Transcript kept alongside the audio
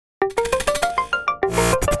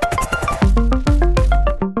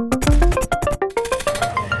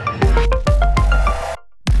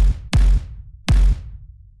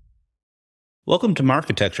Welcome to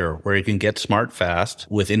Marketecture, where you can get smart fast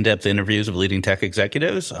with in-depth interviews of leading tech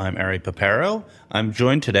executives. I'm Ari Paparo. I'm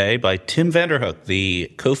joined today by Tim Vanderhook,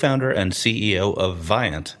 the co-founder and CEO of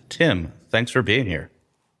Viant. Tim, thanks for being here.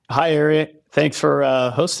 Hi, Ari. Thanks for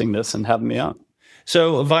hosting this and having me on.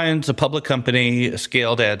 So Viant's a public company, a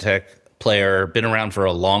scaled ad tech player, been around for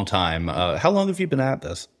a long time. How long have you been at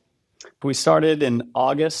this? We started in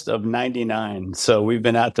August of 99, so we've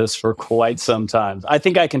been at this for quite some time. I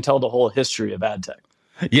think I can tell the whole history of ad tech.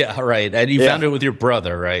 Yeah, right. And you found it with your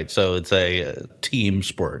brother, right? So it's a team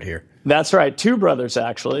sport here. That's right. Two brothers,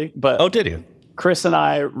 actually. But oh, did you? Chris and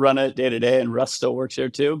I run it day to day, and Russ still works here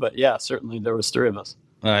too. But yeah, certainly there was three of us.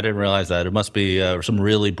 I didn't realize that. It must be some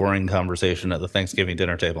really boring conversation at the Thanksgiving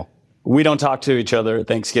dinner table. We don't talk to each other at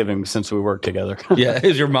Thanksgiving since we work together. Yeah.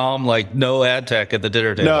 Is your mom like, no ad tech at the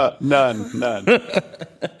dinner table? No, none.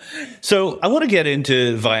 So I want to get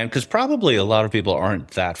into Viant because probably a lot of people aren't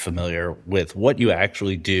that familiar with what you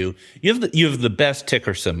actually do. You have the best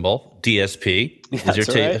ticker symbol, DSP. Is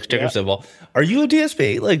your ticker symbol. Are you a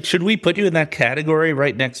DSP? Like, should we put you in that category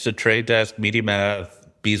right next to Trade Desk, MediaMath,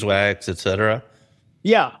 Beeswax, et cetera?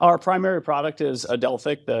 Yeah, our primary product is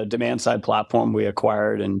Adelphic, the demand-side platform we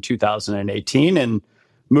acquired in 2018, and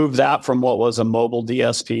moved that from what was a mobile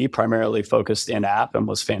DSP, primarily focused in-app and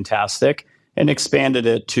was fantastic, and expanded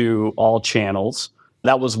it to all channels.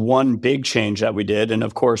 That was one big change that we did. And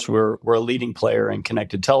of course, we're a leading player in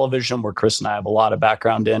connected television, where Chris and I have a lot of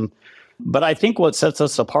background in. But I think what sets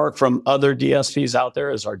us apart from other DSPs out there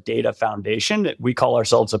is our data foundation. We call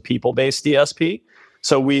ourselves a people-based DSP.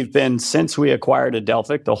 So since we acquired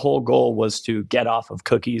Adelphic, the whole goal was to get off of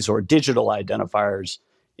cookies or digital identifiers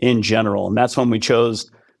in general. And that's when we chose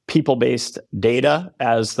people-based data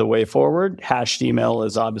as the way forward. Hashed email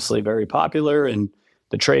is obviously very popular, and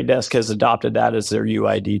the Trade Desk has adopted that as their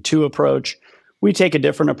UID2 approach. We take a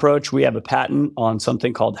different approach. We have a patent on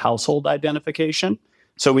something called household identification.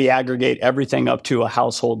 So we aggregate everything up to a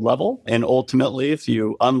household level. And ultimately, if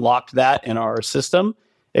you unlock that in our system,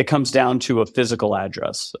 it comes down to a physical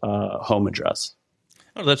address, home address.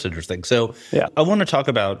 Oh, that's interesting. So I want to talk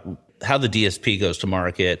about how the DSP goes to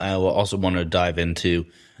market. I also want to dive into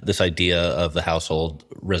this idea of the household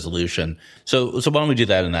resolution. So why don't we do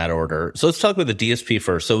that in that order? So let's talk about the DSP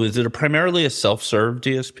first. So is it primarily a self-serve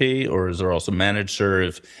DSP, or is there also managed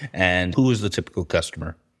serve? And who is the typical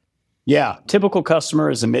customer? Yeah, typical customer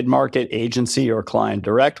is a mid-market agency or client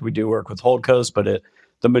direct. We do work with holdcos, but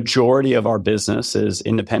the majority of our business is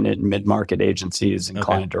independent and mid-market agencies and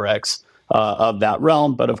client directs of that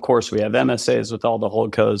realm. But of course, we have MSAs with all the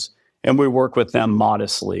holdcos, and we work with them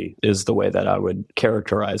modestly is the way that I would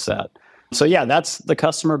characterize that. So yeah, that's the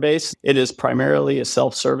customer base. It is primarily a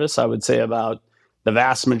self-service. I would say about the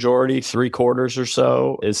vast majority, 3/4 or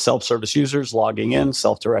so, is self-service users logging in,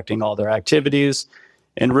 self-directing all their activities.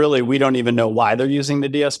 And really, we don't even know why they're using the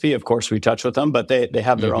DSP. Of course, we touch with them, but they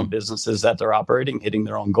have their own businesses that they're operating, hitting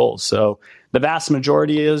their own goals. So the vast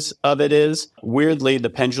majority of it is, weirdly, the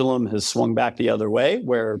pendulum has swung back the other way,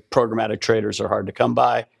 where programmatic traders are hard to come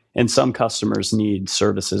by, and some customers need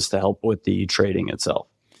services to help with the trading itself.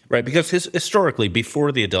 Right, because historically,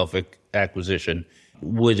 before the Adelphic acquisition,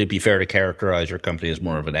 would it be fair to characterize your company as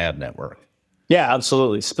more of an ad network? Yeah,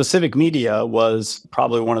 absolutely. Specific Media was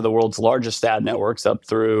probably one of the world's largest ad networks up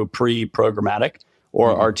through pre-programmatic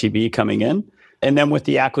or RTB coming in. And then with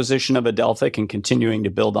the acquisition of Adelphic and continuing to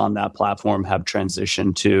build on that platform, have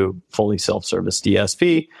transitioned to fully self-service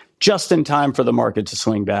DSP just in time for the market to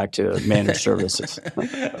swing back to managed services.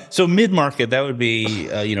 So mid-market, that would be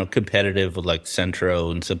competitive with like Centro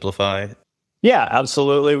and Simplify? Yeah,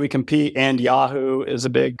 absolutely. We compete, and Yahoo is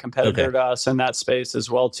a big competitor to us in that space as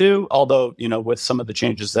well, too. Although, with some of the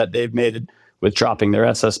changes that they've made with dropping their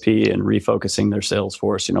SSP and refocusing their sales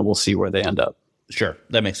force, we'll see where they end up. Sure.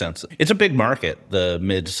 That makes sense. It's a big market, the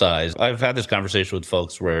mid-size. I've had this conversation with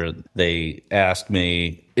folks where they ask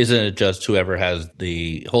me, isn't it just whoever has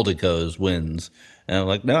the holdcos wins? And I'm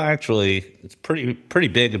like, no, actually, it's pretty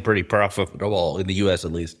big and pretty profitable in the U.S.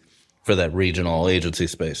 at least for that regional agency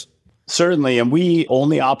space. Certainly, and we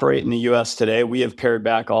only operate in the U.S. today. We have pared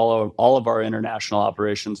back all of our international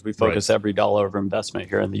operations. We focus every dollar of investment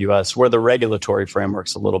here in the U.S., where the regulatory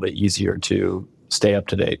framework's a little bit easier to stay up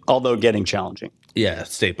to date, although getting challenging. Yeah,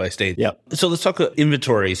 state by state. Yep. So let's talk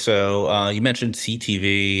inventory. So you mentioned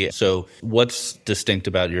CTV. So what's distinct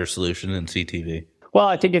about your solution in CTV? Well,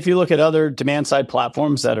 I think if you look at other demand-side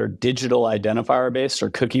platforms that are digital identifier-based or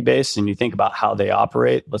cookie-based, and you think about how they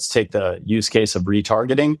operate, let's take the use case of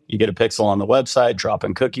retargeting. You get a pixel on the website, drop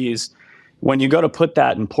in cookies. When you go to put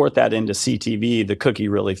that and port that into CTV, the cookie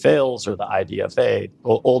really fails, or the IDFA,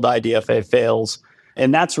 old IDFA fails.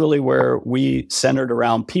 And that's really where we centered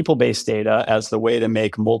around people-based data as the way to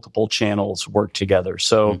make multiple channels work together.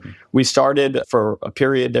 So we started for a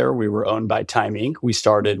period there, we were owned by Time Inc. We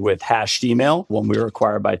started with hashed email when we were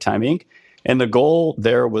acquired by Time Inc. And the goal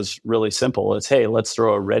there was really simple. It's, hey, let's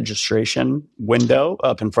throw a registration window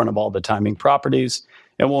up in front of all the Time Inc. properties,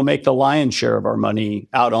 and we'll make the lion's share of our money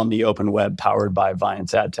out on the open web powered by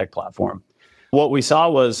Viant's ad tech platform. What we saw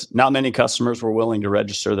was not many customers were willing to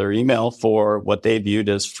register their email for what they viewed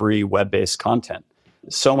as free web-based content.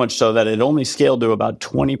 So much so that it only scaled to about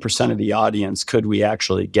 20% of the audience could we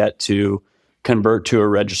actually get to convert to a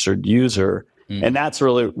registered user. And that's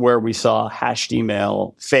really where we saw hashed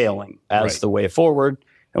email failing as the way forward.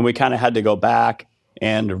 And we kind of had to go back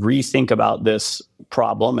and rethink about this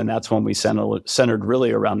problem. And that's when we centered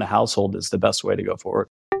really around the household as the best way to go forward.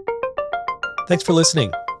 Thanks for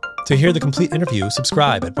listening. To hear the complete interview,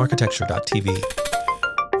 subscribe at marketecture.tv.